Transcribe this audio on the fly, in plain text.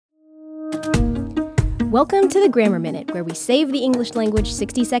Welcome to the Grammar Minute, where we save the English language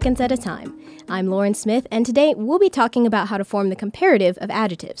 60 seconds at a time. I'm Lauren Smith, and today we'll be talking about how to form the comparative of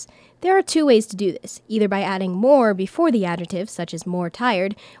adjectives. There are two ways to do this, either by adding more before the adjective, such as more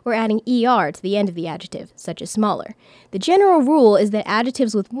tired, or adding er to the end of the adjective, such as smaller. The general rule is that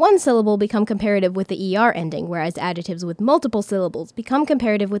adjectives with one syllable become comparative with the er ending, whereas adjectives with multiple syllables become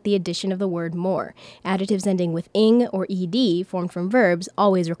comparative with the addition of the word more. Adjectives ending with ing or ed, formed from verbs,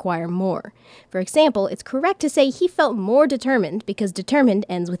 always require more. For example, it's correct to say he felt more determined because determined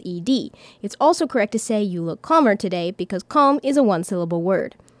ends with ed. It's also correct to say you look calmer today because calm is a one-syllable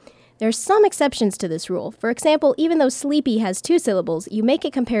word. There are some exceptions to this rule. For example, even though sleepy has two syllables, you make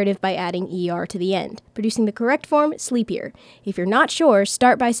it comparative by adding er to the end, producing the correct form, sleepier. If you're not sure,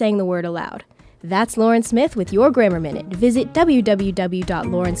 start by saying the word aloud. That's Lauren Smith with your Grammar Minute. Visit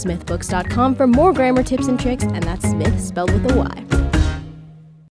www.laurensmithbooks.com for more grammar tips and tricks, and that's Smith spelled with a Y.